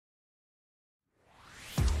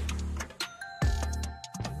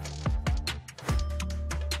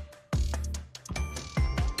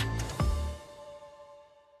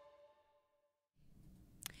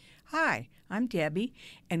Hi, I'm Debbie,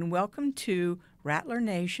 and welcome to Rattler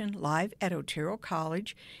Nation live at Otero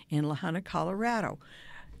College in La Junta, Colorado.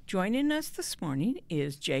 Joining us this morning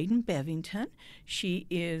is Jaden Bevington. She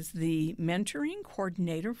is the mentoring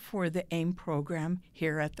coordinator for the AIM program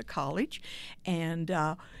here at the college, and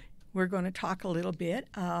we're going to talk a little bit.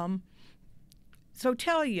 So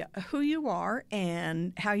tell you who you are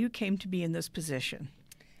and how you came to be in this position.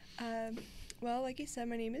 Well, like you said,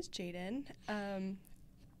 my name is Jaden.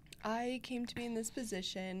 I came to be in this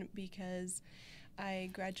position because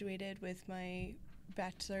I graduated with my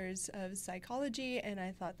bachelor's of psychology, and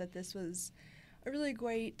I thought that this was a really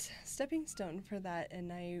great stepping stone for that,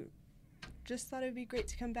 and I just thought it would be great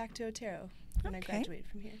to come back to Otero when I graduate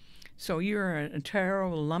from here. So you're an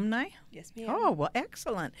Otero alumni? Yes, ma'am. Oh, well,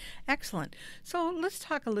 excellent, excellent. So let's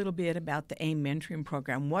talk a little bit about the AIM mentoring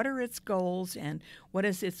program. What are its goals and what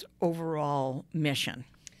is its overall mission?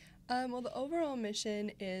 Well, the overall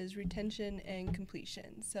mission is retention and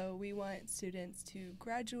completion. So we want students to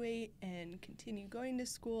graduate and continue going to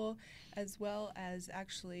school, as well as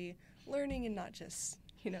actually learning and not just,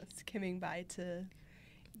 skimming by to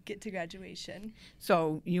get to graduation.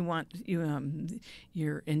 So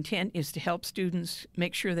your intent is to help students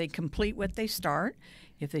make sure they complete what they start.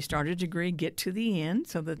 If they start a degree, get to the end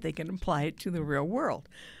so that they can apply it to the real world.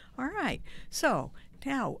 All right. So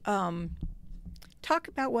now, talk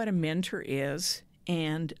about what a mentor is,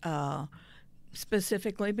 and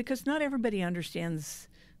specifically, because not everybody understands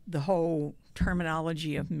the whole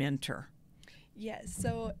terminology of mentor. Yes,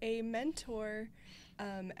 so a mentor,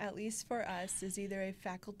 at least for us, is either a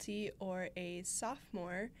faculty or a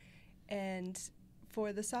sophomore. And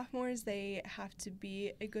for the sophomores, they have to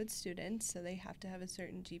be a good student, so they have to have a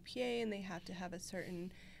certain GPA and they have to have a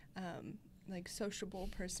certain sociable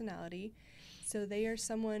personality. So they are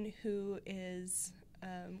someone who is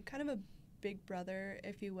kind of a big brother,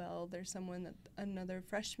 if you will. They're someone that another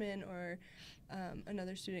freshman or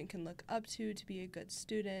another student can look up to be a good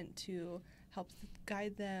student, to help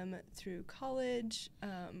guide them through college,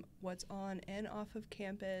 what's on and off of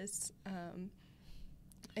campus,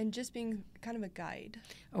 and just being kind of a guide.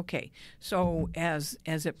 Okay, so as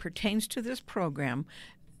it pertains to this program,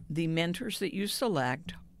 the mentors that you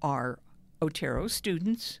select are Otero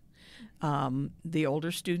students, the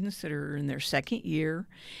older students that are in their second year,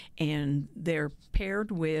 and they're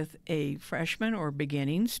paired with a freshman or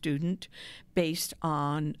beginning student based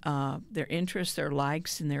on their interests, their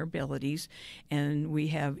likes, and their abilities. And we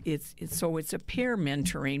have it's a peer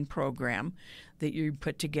mentoring program that you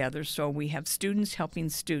put together. So we have students helping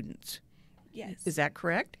students. Yes. Is that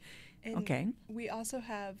correct? And okay. We also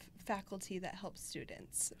have faculty that helps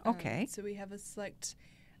students. Okay. So we have a select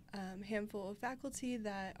handful of faculty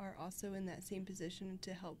that are also in that same position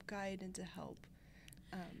to help guide and to help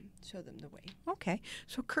show them the way. Okay.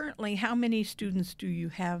 So currently, how many students do you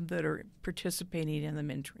have that are participating in the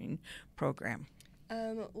mentoring program?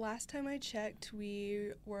 Last time I checked,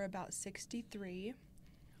 we were about 63.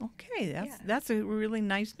 Okay, that's a really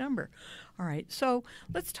nice number. All right, so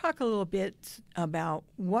let's talk a little bit about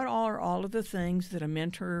what are all of the things that a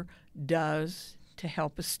mentor does to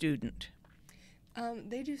help a student.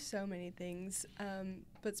 They do so many things,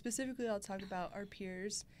 but specifically I'll talk about our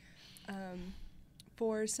peers.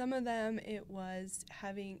 For some of them, it was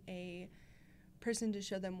having a person to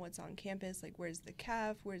show them what's on campus, like where's the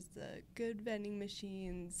caf, where's the good vending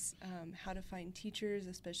machines, how to find teachers,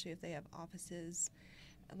 especially if they have offices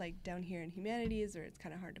like down here in humanities where it's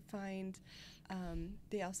kind of hard to find.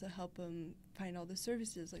 They also help them find all the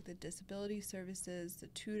services, like the disability services, the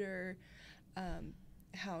tutor,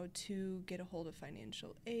 how to get a hold of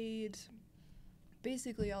financial aid,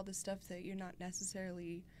 basically all the stuff that you're not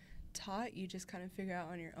necessarily taught, you just kind of figure out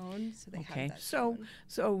on your own. So they have that. So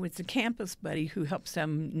it's a campus buddy who helps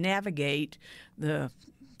them navigate the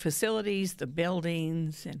facilities, the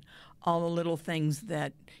buildings, and all the little things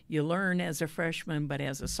that you learn as a freshman, but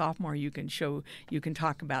as a sophomore you can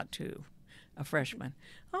talk about to a freshman.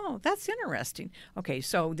 Oh, that's interesting. Okay,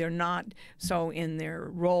 so in their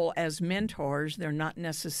role as mentors, they're not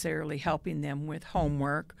necessarily helping them with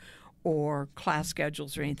homework or class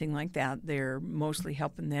schedules or anything like that. They're mostly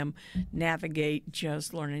helping them navigate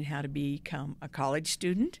just learning how to become a college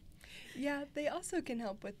student. Yeah, they also can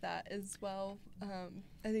help with that as well.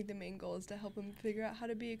 I think the main goal is to help them figure out how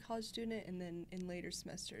to be a college student, and then in later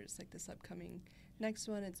semesters, like this upcoming next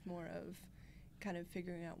one, it's more of kind of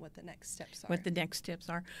figuring out what the next steps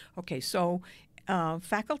are. Okay, so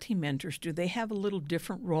faculty mentors, do they have a little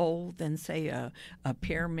different role than, say, a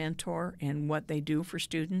peer mentor in what they do for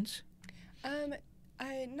students?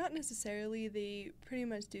 Not necessarily. They pretty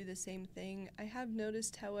much do the same thing. I have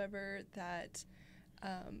noticed, however, that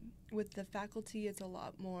with the faculty, it's a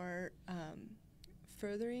lot more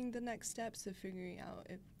furthering the next steps of figuring out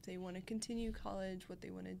if they want to continue college, what they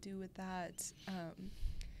want to do with that.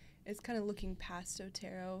 It's kind of looking past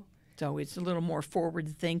Otero. So it's a little more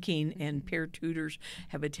forward thinking, and peer tutors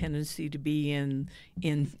have a tendency to be in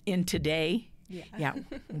today. Yeah,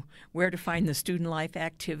 where to find the student life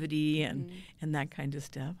activity and that kind of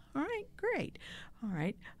stuff. All right, great. All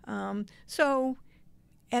right. So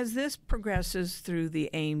as this progresses through the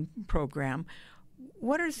AIM program,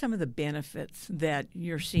 what are some of the benefits that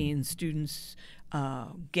you're seeing students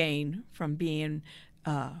gain from being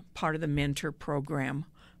part of the mentor program,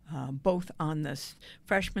 both on the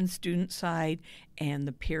freshman student side and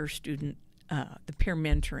the peer mentoring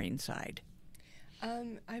side?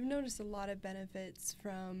 I've noticed a lot of benefits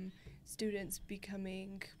from students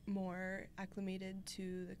becoming more acclimated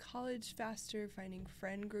to the college faster, finding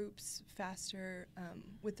friend groups faster.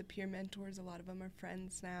 With the peer mentors, a lot of them are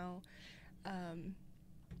friends now,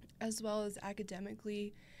 as well as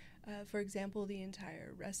academically. For example, the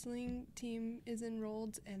entire wrestling team is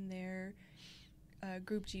enrolled, and their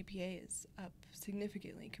group GPA is up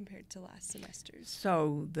significantly compared to last semester's.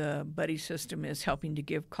 So the buddy system is helping to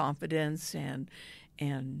give confidence and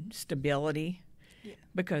stability. Yeah.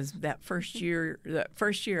 Because that first year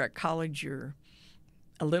at college, you're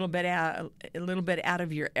a little bit out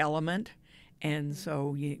of your element, and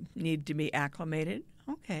so you need to be acclimated.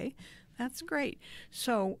 Okay, that's great.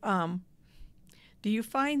 So, do you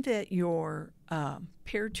find that your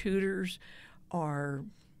peer tutors are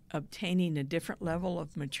obtaining a different level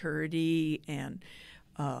of maturity and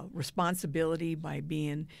responsibility by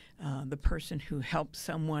being the person who helps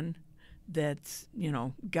someone that's,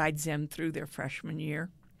 guides them through their freshman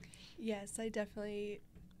year? Yes, I definitely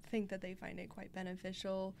think that they find it quite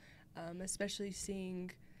beneficial, especially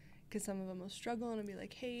seeing, because some of them will struggle and be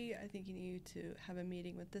like, hey, I think you need to have a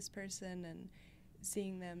meeting with this person, and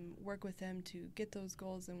seeing them work with them to get those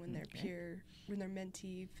goals, and when when their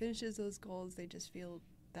mentee finishes those goals, they just feel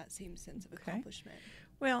that same sense of accomplishment.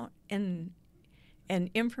 Well, and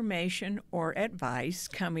information or advice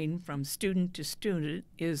coming from student to student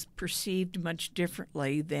is perceived much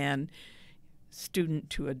differently than student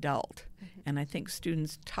to adult. And I think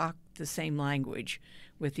students talk the same language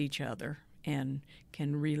with each other and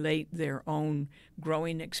can relate their own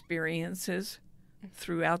growing experiences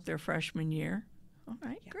throughout their freshman year. All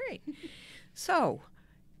right, great. So,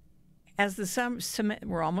 as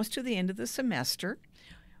we're almost to the end of the semester,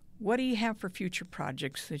 what do you have for future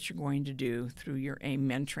projects that you're going to do through your AIM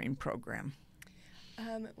mentoring program?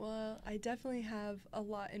 Well, I definitely have a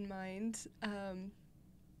lot in mind.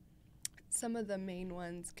 Some of the main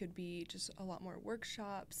ones could be just a lot more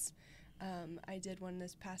workshops. I did one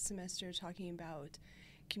this past semester talking about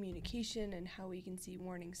communication and how we can see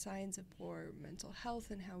warning signs of poor mental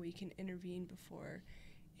health and how we can intervene before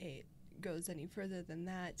it goes any further than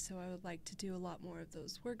that. So I would like to do a lot more of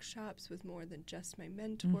those workshops with more than just my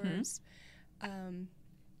mentors.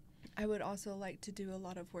 I would also like to do a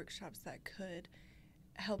lot of workshops that could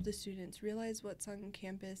help the students realize what's on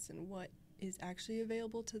campus and what is actually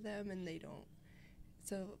available to them, and they don't.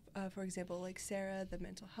 So, for example, like Sarah, the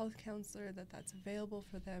mental health counselor, that's available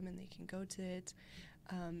for them and they can go to it,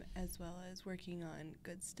 as well as working on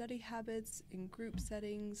good study habits in group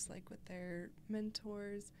settings, like with their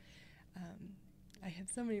mentors. I have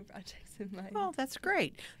so many projects in mind. Oh, that's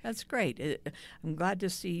great. That's great. I'm glad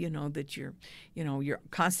to see, that you're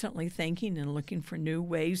constantly thinking and looking for new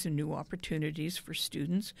ways and new opportunities for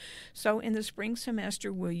students. So in the spring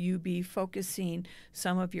semester, will you be focusing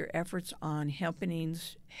some of your efforts on helping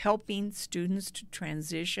students to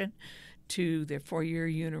transition to their four-year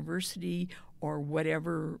university or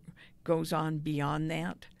whatever goes on beyond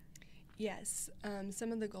that? Yes.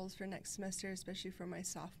 Some of the goals for next semester, especially for my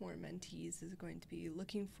sophomore mentees, is going to be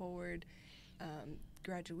looking forward,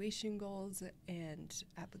 graduation goals and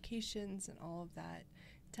applications and all of that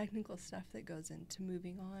technical stuff that goes into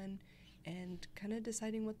moving on and kind of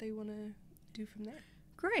deciding what they want to do from there.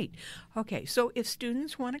 Great. Okay, so if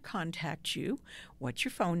students want to contact you, what's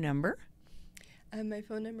your phone number? My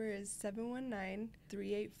phone number is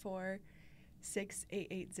 719-384-6880.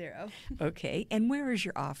 Okay, and where is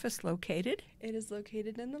your office located? It is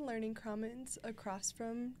located in the Learning Commons across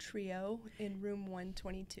from Trio in room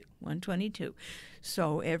 122. 122.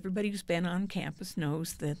 So everybody who's been on campus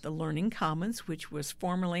knows that the Learning Commons, which was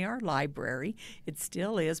formerly our library, it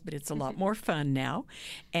still is, but it's a lot more fun now.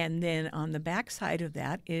 And then on the back side of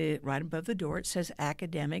that, right above the door, it says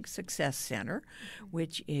Academic Success Center,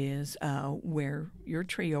 which is where your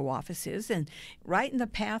Trio office is. And right in the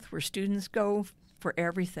path where students go for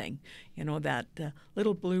everything. You know, that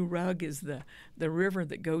little blue rug is the river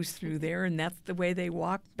that goes through there, and that's the way they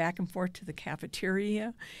walk back and forth to the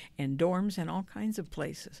cafeteria and dorms and all kinds of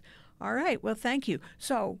places. All right, well, thank you.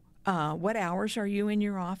 So what hours are you in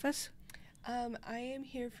your office? I am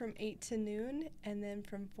here from 8 to noon, and then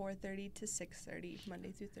from 4:30 to 6:30,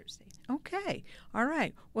 Monday through Thursday. Okay. All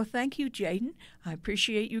right. Well, thank you, Jaden. I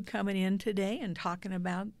appreciate you coming in today and talking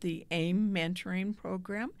about the AIM mentoring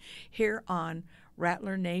program here on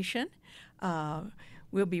Rattler Nation.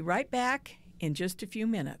 We'll be right back in just a few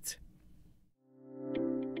minutes.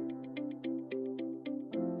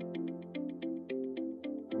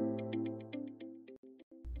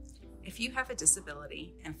 If you have a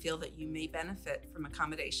disability and feel that you may benefit from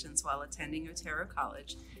accommodations while attending Otero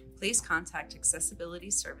College, please contact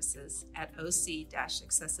Accessibility Services at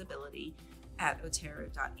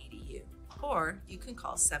oc-accessibility@otero.edu, or you can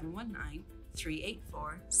call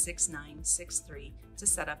 719-384-6963 to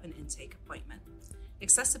set up an intake appointment.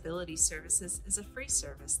 Accessibility Services is a free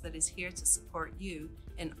service that is here to support you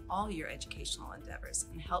in all your educational endeavors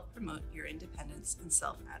and help promote your independence and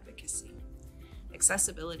self-advocacy.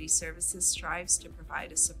 Accessibility Services strives to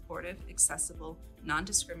provide a supportive, accessible,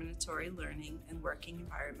 non-discriminatory learning and working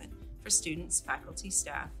environment for students, faculty,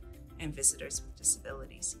 staff, and visitors with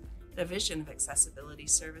disabilities. The vision of Accessibility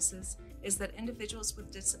Services is that individuals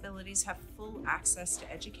with disabilities have full access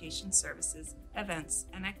to education services, events,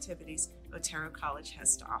 and activities Otero College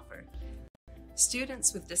has to offer.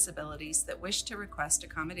 Students with disabilities that wish to request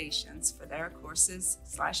accommodations for their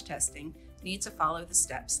courses/testing need to follow the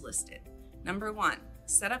steps listed. Number 1,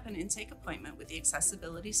 set up an intake appointment with the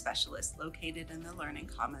accessibility specialist located in the Learning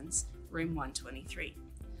Commons, room 123.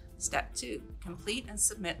 Step 2, complete and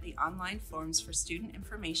submit the online forms for student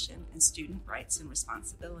information and student rights and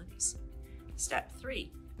responsibilities. Step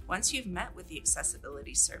 3, once you've met with the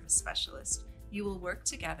accessibility service specialist, you will work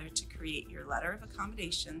together to create your letter of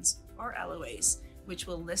accommodations, or LOAs, which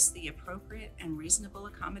will list the appropriate and reasonable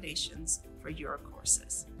accommodations for your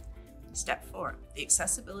courses. Step 4, the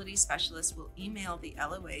accessibility specialist will email the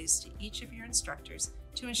LOAs to each of your instructors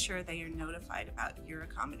to ensure they are notified about your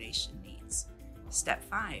accommodation needs. Step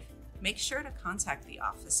 5, make sure to contact the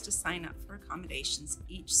office to sign up for accommodations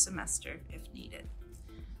each semester if needed.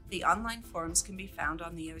 The online forms can be found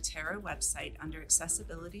on the Otero website under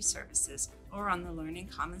Accessibility Services or on the Learning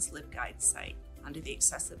Commons LibGuide site under the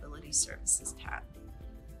Accessibility Services tab.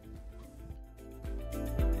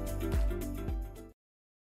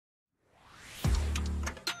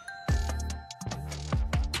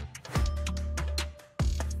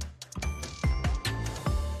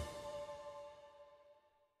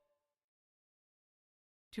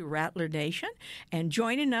 To Rattler Nation, and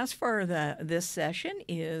joining us for this session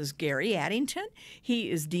is Gary Addington. He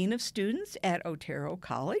is Dean of Students at Otero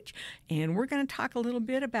College, and we're going to talk a little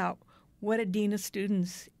bit about what a Dean of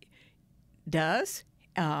Students does.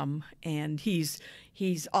 And he's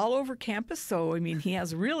all over campus, so I mean he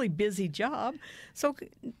has a really busy job. So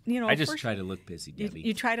I just try to look busy, Debbie.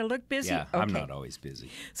 You try to look busy? Yeah, okay. I'm not always busy.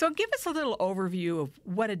 So give us a little overview of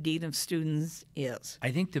what a Dean of Students is.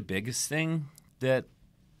 I think the biggest thing that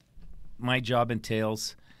my job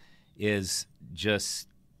entails is just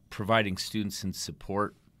providing students and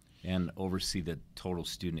support and oversee the total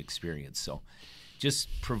student experience. So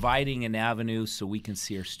just providing an avenue so we can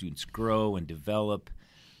see our students grow and develop,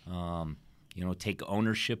 take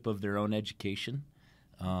ownership of their own education,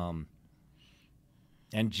 and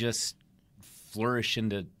just flourish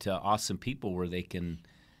into awesome people where they can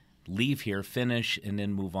leave here, finish, and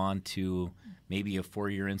then move on to maybe a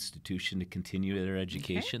 4-year institution to continue their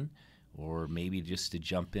education. Okay. Or maybe just to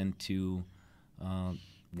jump into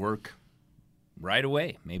work right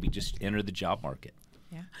away, maybe just enter the job market.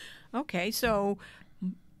 Yeah. Okay, so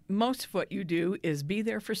most of what you do is be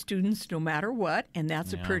there for students no matter what, and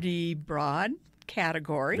that's a pretty broad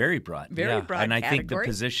category. Very broad. Very broad and I category. think the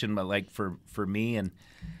position, like for me, and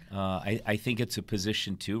I think it's a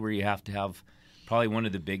position, too, where you have to have probably one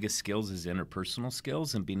of the biggest skills is interpersonal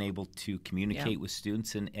skills and being able to communicate with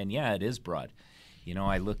students. And it is broad.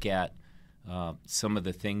 I look at some of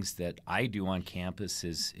the things that I do on campus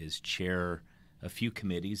is chair a few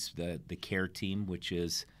committees, the CARE team, which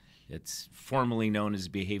it's formerly known as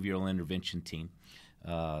Behavioral Intervention Team.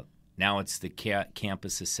 Now it's the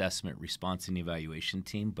Campus Assessment Response and Evaluation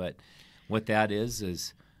Team. But what that is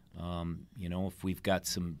if we've got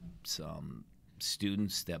some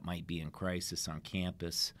students that might be in crisis on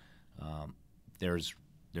campus, there's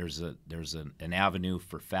an avenue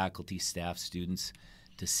for faculty, staff, students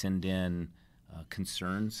to send in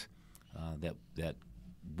concerns that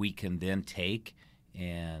we can then take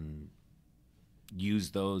and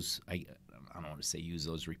use those. I don't want to say use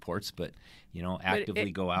those reports, but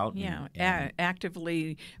actively go out. And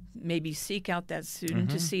actively maybe seek out that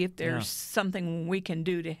student to see if there's something we can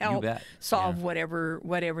do to help solve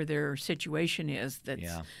whatever their situation is. That's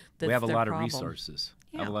we have a lot problem. of resources.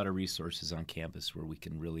 I have a lot of resources on campus where we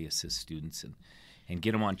can really assist students and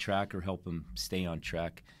get them on track or help them stay on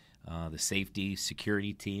track. The safety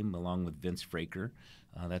security team, along with Vince Fraker,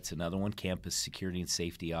 that's another one. Campus security and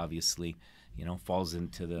safety, obviously, falls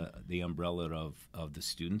into the umbrella of the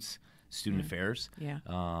student affairs. Yeah.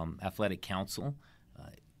 Athletic council,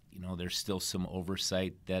 there's still some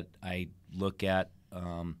oversight that I look at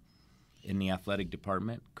in the athletic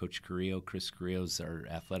department. Coach Chris Carrillo's our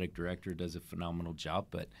athletic director, does a phenomenal job,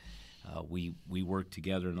 but we work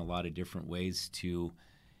together in a lot of different ways to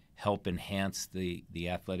help enhance the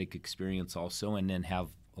athletic experience also, and then have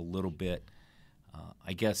a little bit,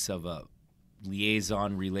 I guess, of a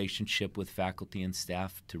liaison relationship with faculty and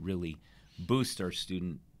staff to really boost our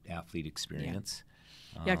student-athlete experience.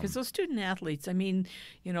 Yeah, because those student-athletes, I mean,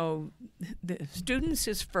 the students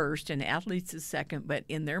is first and athletes is second, but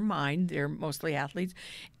in their mind, they're mostly athletes.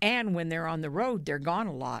 And when they're on the road, they're gone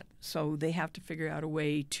a lot. So they have to figure out a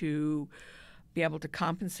way to be able to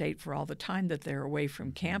compensate for all the time that they're away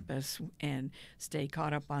from campus and stay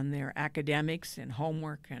caught up on their academics and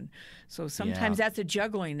homework. And so sometimes that's a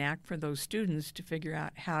juggling act for those students to figure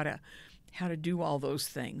out how to do all those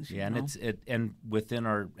things. And within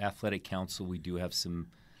our athletic council, we do have some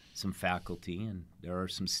faculty, and there are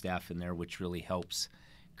some staff in there, which really helps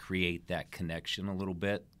create that connection a little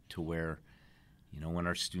bit to where, when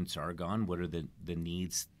our students are gone, what are the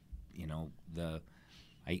needs,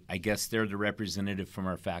 I guess they're the representative from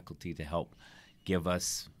our faculty to help give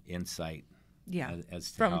us insight. Yeah,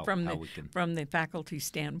 as to how we can, from the faculty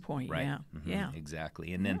standpoint. Right. Yeah, yeah,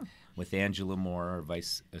 exactly. And then with Angela Moore, our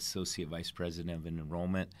associate vice president of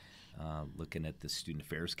enrollment, looking at the Student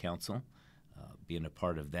Affairs Council, being a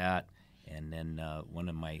part of that, and then one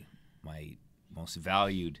of my most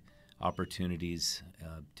valued opportunities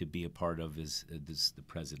to be a part of is the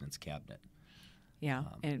president's cabinet. Yeah,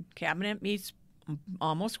 and cabinet meets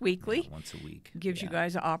almost weekly. Once a week. Gives you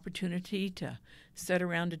guys an opportunity to sit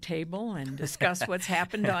around a table and discuss what's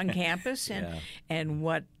happened on campus and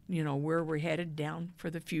what, where we're headed down for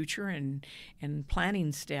the future and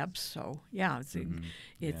planning steps. So,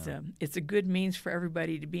 it's a good means for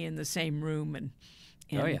everybody to be in the same room and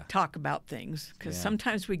talk about things, because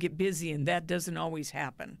sometimes we get busy and that doesn't always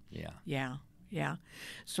happen. Yeah.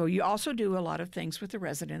 So you also do a lot of things with the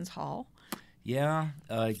residence hall. Yeah,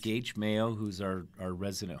 Gage Mayo, who's our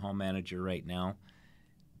resident hall manager right now,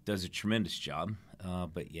 does a tremendous job.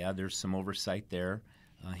 But there's some oversight there.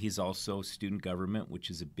 He's also student government,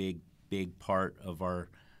 which is a big part of our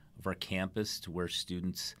campus, to where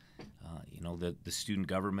students, the student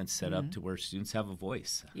government's set up to where students have a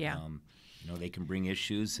voice. Yeah. They can bring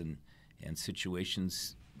issues and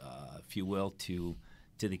situations, if you will, to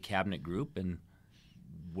the cabinet group, and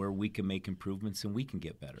where we can make improvements and we can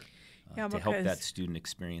get better. To help that student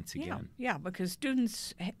experience again. Yeah, because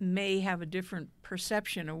students may have a different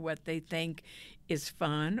perception of what they think is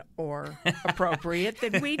fun or appropriate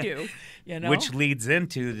than we do, Which leads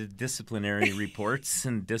into the disciplinary reports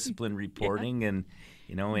and discipline reporting and,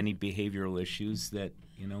 any behavioral issues that,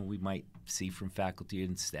 we might see from faculty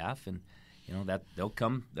and staff. And, that they'll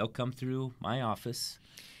come through my office,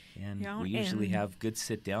 and we usually have good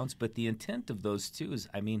sit-downs. But the intent of those, too, is,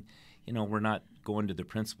 we're not going to the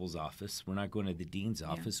principal's office. We're not going to the dean's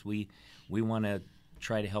office. We want to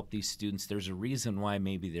try to help these students. There's a reason why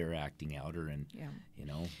maybe they're acting out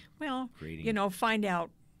creating. Find out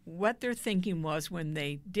what their thinking was when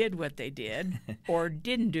they did what they did or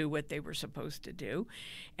didn't do what they were supposed to do.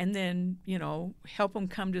 And then, help them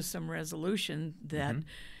come to some resolution that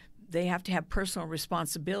they have to have personal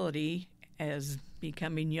responsibility as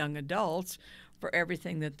becoming young adults for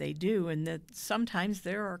everything that they do, and that sometimes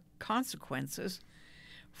there are consequences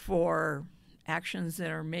for actions that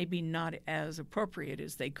are maybe not as appropriate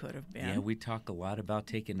as they could have been. Yeah, we talk a lot about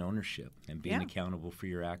taking ownership and being accountable for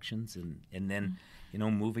your actions, and then,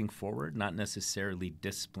 moving forward, not necessarily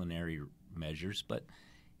disciplinary measures, but,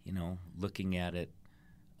 looking at it.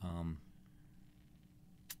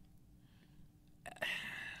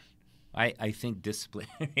 I think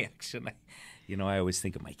disciplinary action, I always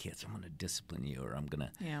think of my kids. I'm going to discipline you, or I'm going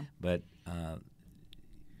to. Yeah. But,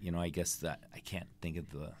 I guess that I can't think of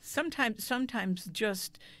the. Sometimes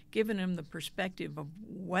just giving them the perspective of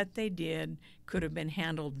what they did could have been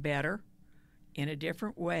handled better, in a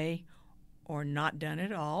different way, or not done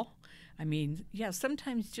at all.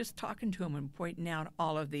 Sometimes just talking to them and pointing out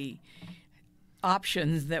all of the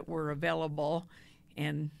options that were available,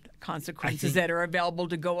 and consequences that are available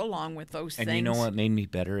to go along with those things. And you know what made me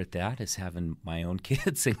better at that is having my own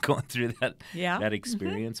kids and going through that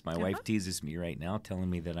experience. My wife teases me right now, telling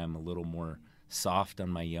me that I'm a little more soft on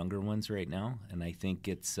my younger ones right now. And I think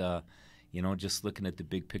it's, just looking at the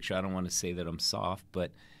big picture, I don't want to say that I'm soft,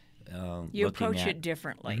 but you approach it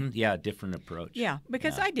differently. Different approach. Yeah,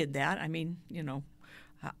 because I did that. I mean,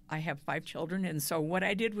 I have 5 children, and so what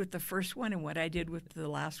I did with the first one and what I did with the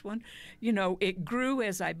last one, it grew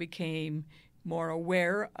as I became more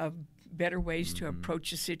aware of better ways to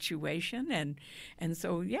approach a situation, and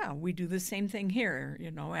so we do the same thing here.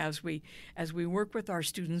 As we work with our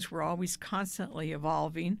students, we're always constantly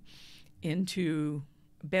evolving into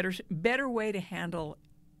better way to handle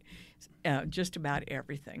just about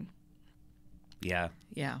everything. Yeah.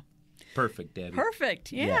 Perfect, Debbie.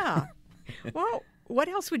 Perfect. Yeah. Well, what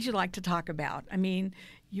else would you like to talk about? I mean,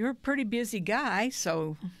 you're a pretty busy guy,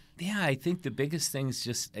 so. Yeah, I think the biggest thing is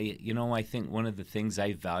just, I think one of the things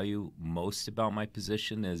I value most about my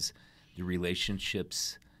position is the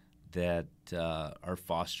relationships that are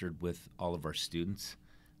fostered with all of our students.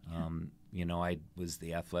 I was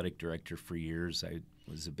the athletic director for years. I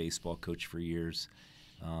was a baseball coach for years.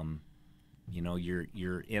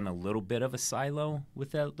 You're in a little bit of a silo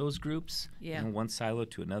with those groups. Yeah. One silo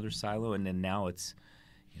to another silo, and then now it's,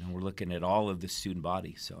 we're looking at all of the student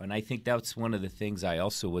body. So, and I think that's one of the things. I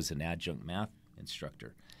also was an adjunct math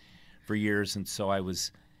instructor for years, and so I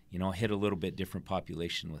was, hit a little bit different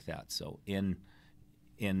population with that. So in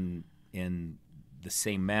the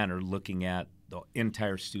same manner, looking at the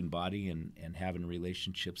entire student body and having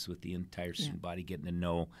relationships with the entire student body, getting to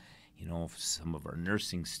know, some of our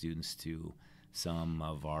nursing students to some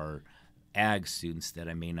of our ag students that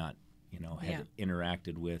I may not, have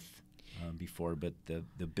interacted with before, but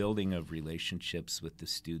the building of relationships with the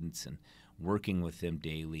students and working with them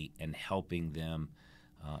daily and helping them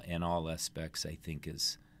in all aspects, I think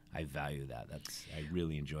I value that. I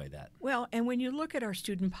really enjoy that. Well, and when you look at our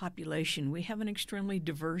student population, we have an extremely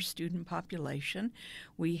diverse student population.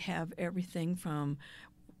 We have everything from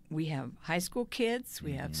we have high school kids.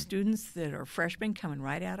 We have students that are freshmen coming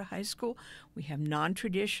right out of high school. We have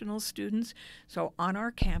non-traditional students. So on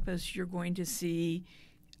our campus, you're going to see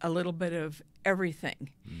a little bit of everything.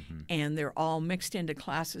 And they're all mixed into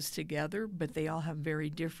classes together, but they all have very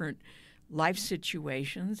different life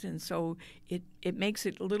situations. And so it makes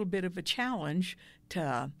it a little bit of a challenge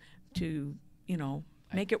to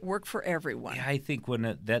make it work for everyone. Yeah, I think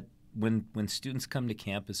when students come to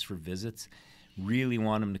campus for visits, really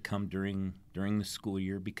want them to come during the school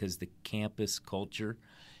year, because the campus culture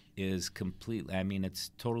is completely,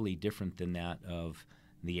 it's totally different than that of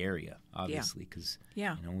the area, obviously, because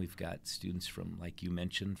we've got students from, like you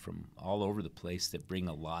mentioned, from all over the place that bring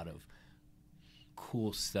a lot of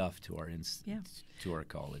cool stuff to our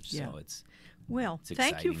college. So it's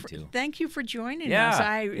thank you for joining us.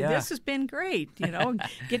 This has been great.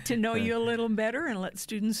 Get to know you a little better and let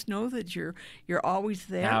students know that you're always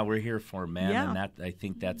there. Yeah, we're here for them, man. And I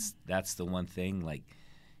think that's the one thing. Like,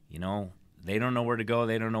 they don't know where to go.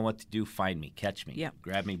 They don't know what to do. Find me, catch me,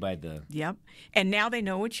 grab me by the. Yep. And now they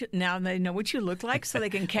know what you look like, so they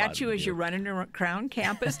can catch you as you're running around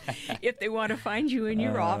campus. If they want to find you in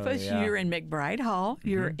your office, you're in McBride Hall.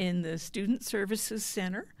 You're in the Student Services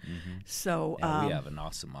Center. So we have an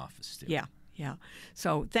awesome office too. Yeah.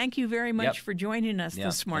 So thank you very much for joining us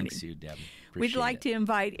this morning. Thanks you, Debbie. We'd like to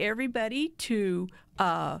invite everybody to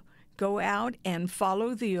go out and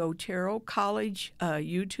follow the Otero College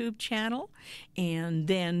YouTube channel, and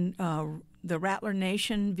then the Rattler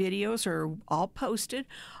Nation videos are all posted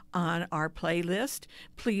on our playlist.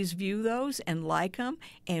 Please view those and like them,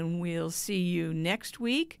 and we'll see you next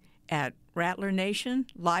week at Rattler Nation,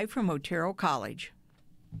 live from Otero College.